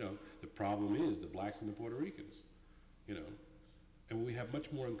class that, you know, the problem is the blacks and the Puerto Ricans, you know, and we have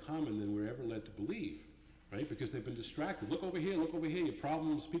much more in common than we're ever led to believe, right? Because they've been distracted. Look over here, your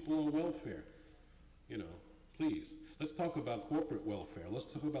problems, people on welfare, you know, please. Let's talk about corporate welfare. Let's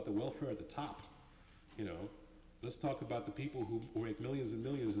talk about the welfare at the top, you know. Let's talk about the people who make millions and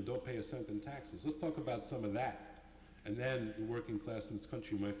millions and don't pay a cent in taxes. Let's talk about some of that. And then the working class in this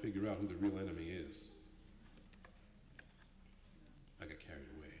country might figure out who the real enemy is. I got carried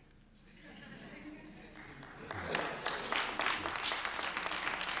away.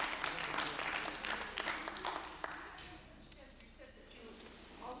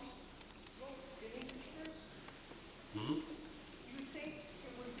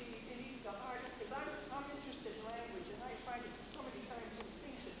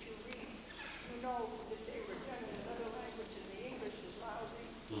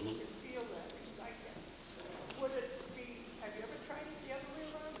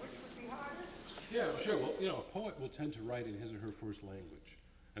 Yeah, sure. Well, you know, a poet will tend to write in his or her first language.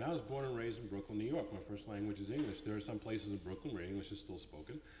 And I was born and raised in Brooklyn, New York. My first language is English. There are some places in Brooklyn where English is still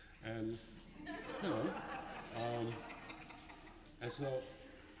spoken. And, you know, and so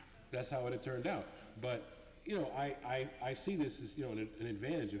that's how it had turned out. But, you know, I see this as, you know, an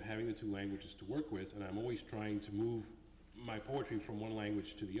advantage of having the two languages to work with, and I'm always trying to move my poetry from one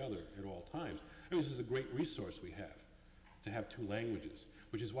language to the other at all times. I mean, this is a great resource we have, to have two languages,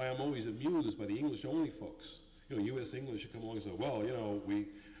 which is why I'm always amused by the English-only folks. You know, U.S. English should come along and say, well, you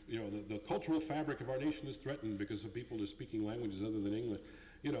know, the cultural fabric of our nation is threatened because of people who are speaking languages other than English.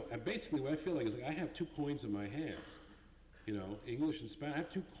 You know, and basically what I feel like is like I have two coins in my hands. You know, English and Spanish, I have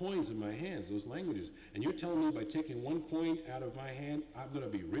two coins in my hands, those languages. And you're telling me by taking one coin out of my hand, I'm going to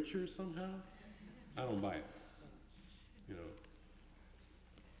be richer somehow? I don't buy it. You know,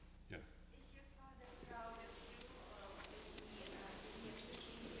 yeah. Is your father proud of you, or is he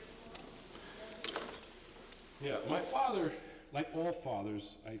appreciating your work? Yeah, my father, like all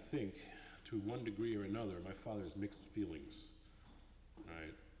fathers, I think, to one degree or another, my father has mixed feelings,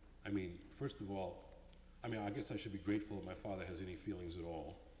 right? I mean, first of all, I guess I should be grateful that my father has any feelings at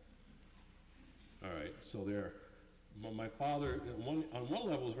all. All right, so my father, on one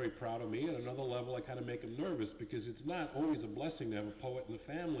level, is very proud of me, and on another level, I kind of make him nervous because it's not always a blessing to have a poet in the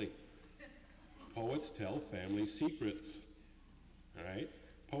family. Poets tell family secrets, all right?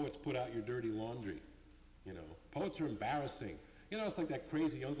 Poets put out your dirty laundry, you know. Poets are embarrassing. You know, it's like that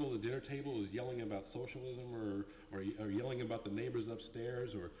crazy uncle at the dinner table who's yelling about socialism or yelling about the neighbors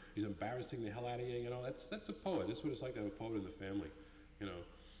upstairs, or he's embarrassing the hell out of you, you know. That's a poet. That's what it's like to have a poet in the family, you know.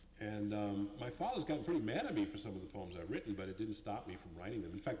 And my father's gotten pretty mad at me for some of the poems I've written, but it didn't stop me from writing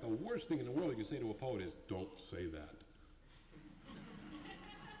them. In fact, the worst thing in the world you can say to a poet is, don't say that.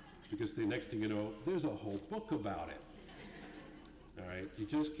 Because the next thing you know, there's a whole book about it. All right? You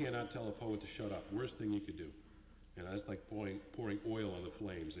just cannot tell a poet to shut up. Worst thing you could do. You know, that's like pouring oil on the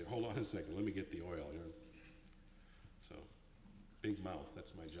flames. Hold on a second, let me get the oil here. So, big mouth,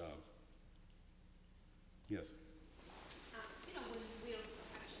 that's my job. Yes? You know,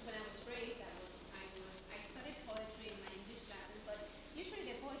 when I was raised, I studied poetry in my English classes, but usually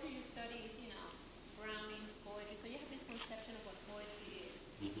the poetry you study is, you know, Browning's poetry, so you have this conception of what poetry is.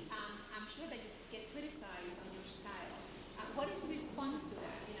 Mm-hmm. I'm sure that you get criticized on your style. What is your response to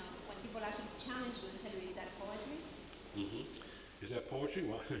that? You know, when people actually challenge you and tell you, is that poetry? Mm-hmm. Is that poetry?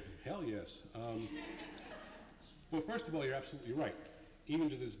 Well, hell yes. Well, first of all, you're absolutely right. Even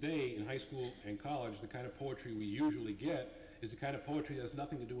to this day, in high school and college, the kind of poetry we usually get is the kind of poetry that has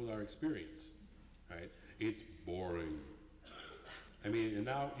nothing to do with our experience, right? It's boring. I mean, and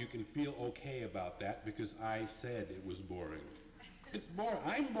now you can feel okay about that because I said it was boring. It's boring.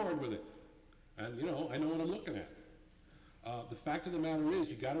 I'm bored with it. And, you know, I know what I'm looking at. The fact of the matter is,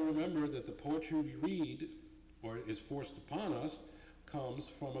 you got to remember that the poetry we read, or is forced upon us, comes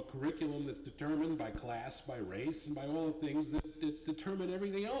from a curriculum that's determined by class, by race, and by all the things that determine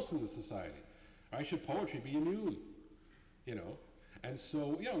everything else in the society. Why should poetry be immune? You know? And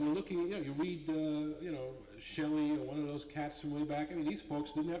so, you know, we're looking, you know, you read, you know, Shelley or one of those cats from way back. I mean, these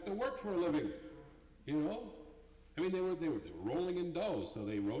folks didn't have to work for a living, you know? I mean, they were rolling in dough, so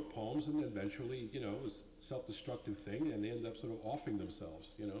they wrote poems, and eventually, you know, it was a self-destructive thing, and they ended up sort of offing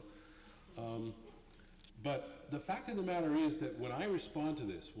themselves, you know? But the fact of the matter is that when I respond to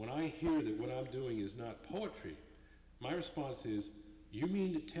this, when I hear that what I'm doing is not poetry, my response is, you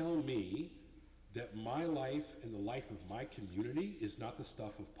mean to tell me that my life and the life of my community is not the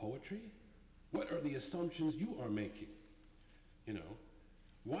stuff of poetry? What are the assumptions you are making? You know,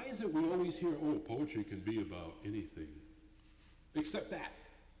 why is it we always hear, oh, poetry can be about anything, except that,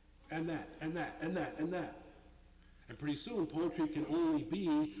 and that, and that, and that, and that. And pretty soon, poetry can only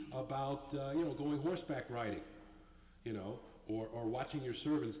be about, you know, going horseback riding, you know, or watching your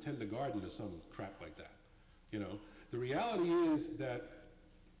servants tend the garden or some crap like that, you know. The reality is that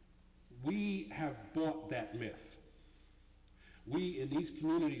we have bought that myth. We in these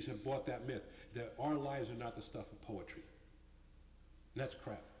communities have bought that myth that our lives are not the stuff of poetry. And that's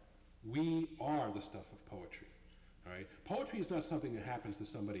crap. We are the stuff of poetry, all right? Poetry is not something that happens to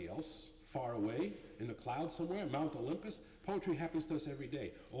somebody else far away in the clouds somewhere, Mount Olympus. Poetry happens to us every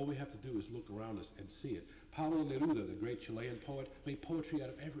day. All we have to do is look around us and see it. Pablo Neruda, the great Chilean poet, made poetry out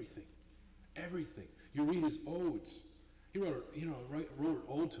of everything. Everything. You read his odes. He wrote, you know, wrote an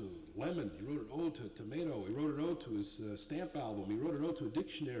ode to lemon. He wrote an ode to tomato. He wrote an ode to his stamp album. He wrote an ode to a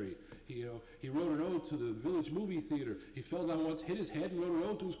dictionary. He wrote an ode to the village movie theater. He fell down once, hit his head, and wrote an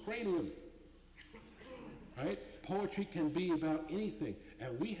ode to his cranium. Right? Poetry can be about anything,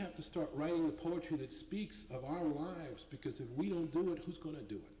 and we have to start writing the poetry that speaks of our lives, because if we don't do it, who's going to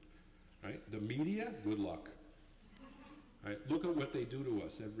do it? Right? The media, good luck. Right? Look at what they do to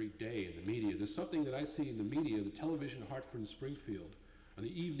us every day in the media. There's something that I see in the media, the television, Hartford and Springfield, on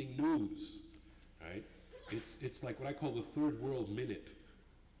the evening news. Right? It's like what I call the third world minute.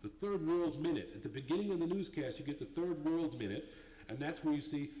 The third world minute. At the beginning of the newscast, you get the third world minute, and that's where you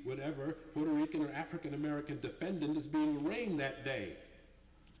see whatever Puerto Rican or African American defendant is being arraigned that day.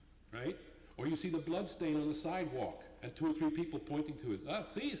 Right? Or you see the blood stain on the sidewalk, and 2 or 3 people pointing to it. Ah,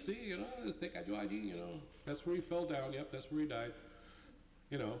 see, you know, se cayó allí, you know. That's where he fell down, yep, that's where he died.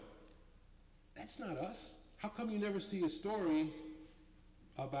 You know, that's not us. How come you never see a story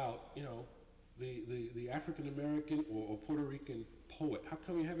about, you know, the African American or Puerto Rican poet? How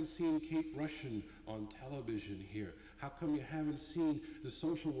come you haven't seen Kate Russian on television here? How come you haven't seen the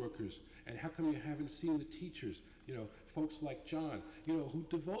social workers? And how come you haven't seen the teachers? You know, folks like John, you know, who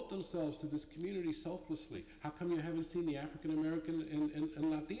devote themselves to this community selflessly. How come you haven't seen the African American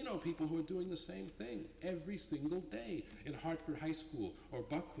and Latino people who are doing the same thing every single day in Hartford High School or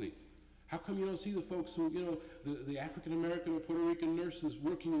Buckley? How come you don't see the folks who, you know, the African American or Puerto Rican nurses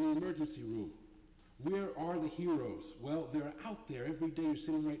working in the emergency room? Where are the heroes? Well, they're out there every day. You're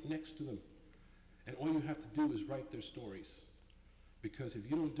sitting right next to them. And all you have to do is write their stories. Because if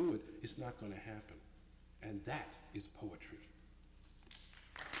you don't do it, it's not going to happen. And that is poetry.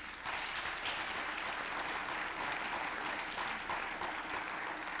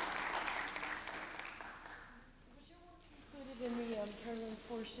 Was your work included in the Caroline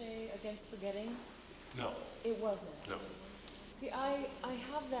Forche Against Forgetting? No. It wasn't? No. See, I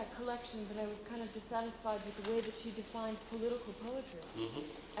have that collection, but I was kind of dissatisfied with the way that she defines political poetry.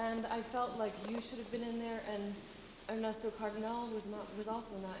 And I felt like you should have been in there, and Ernesto Cardenal was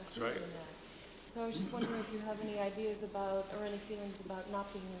also not included in that. So I was just wondering if you have any ideas about, or any feelings about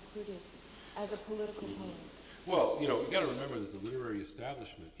not being included as a political poet. Well, you know, you got to remember that the literary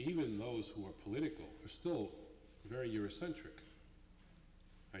establishment, even those who are political, are still very Eurocentric.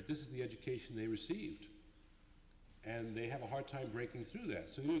 Right? This is the education they received. And they have a hard time breaking through that.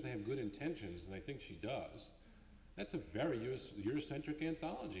 So even if they have good intentions, and I think she does, that's a very Eurocentric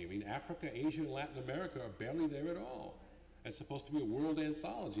anthology. I mean, Africa, Asia, and Latin America are barely there at all. It's supposed to be a world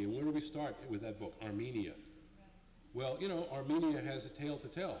anthology. And where do we start with that book? Armenia. Well, you know, Armenia has a tale to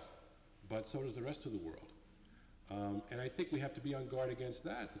tell, but so does the rest of the world. And I think we have to be on guard against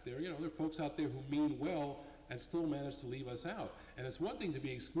that, that there are folks out there who mean well and still manage to leave us out. And it's one thing to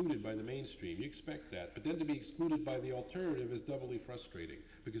be excluded by the mainstream, you expect that, but then to be excluded by the alternative is doubly frustrating,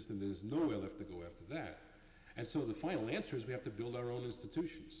 because then there's nowhere left to go after that. And so the final answer is we have to build our own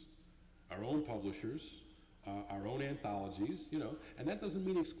institutions, our own publishers, our own anthologies, you know, and that doesn't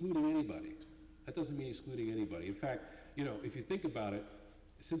mean excluding anybody. That doesn't mean excluding anybody. In fact, you know, if you think about it,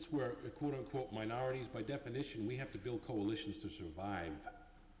 since we're quote-unquote minorities, by definition, we have to build coalitions to survive.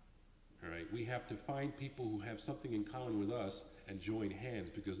 All right, we have to find people who have something in common with us and join hands,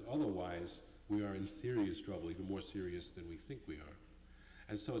 because otherwise we are in serious trouble, even more serious than we think we are.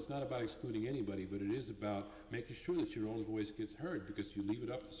 And so it's not about excluding anybody, but it is about making sure that your own voice gets heard, because you leave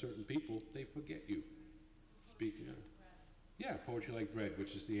it up to certain people, they forget you. Speaking of. Yeah, Poetry Like Bread,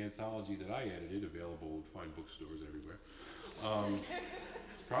 which is the anthology that I edited, available at fine bookstores everywhere.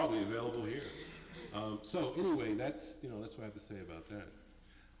 Probably available here. So anyway, that's what I have to say about that.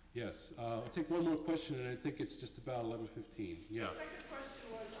 Yes, I'll take one more question, and I think it's just about 11:15. Yeah. The second question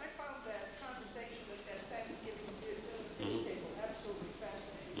was, I found that conversation with that Thanksgiving table absolutely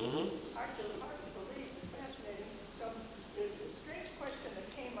fascinating. Hard to believe, but fascinating. So the strange question that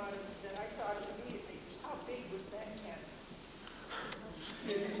came out of it that I thought of immediately was, how big was that cannon?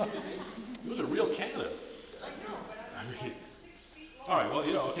 It was a real cannon. I know, but I mean, 6 feet long. All right,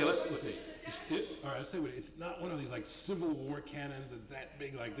 well, okay, let's see. All right, let's say it's not one of these like Civil War cannons that's that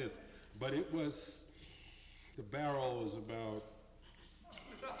big like this, but it was, the barrel was about,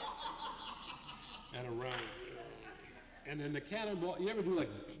 and around, and then the cannonball, you ever do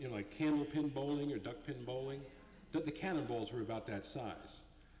like candle pin bowling or duck pin bowling? The cannonballs were about that size.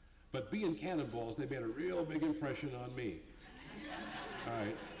 But being cannonballs, they made a real big impression on me. All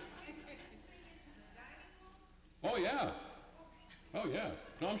right. Oh, yeah. Oh, yeah.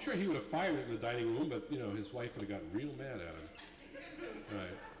 No, I'm sure he would have fired it in the dining room, but, his wife would have gotten real mad at him. All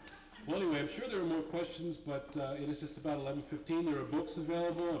right. Well, anyway, I'm sure there are more questions, but it is just about 11:15. There are books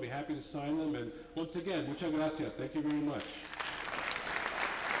available. I'll be happy to sign them. And once again, muchas gracias. Thank you very much.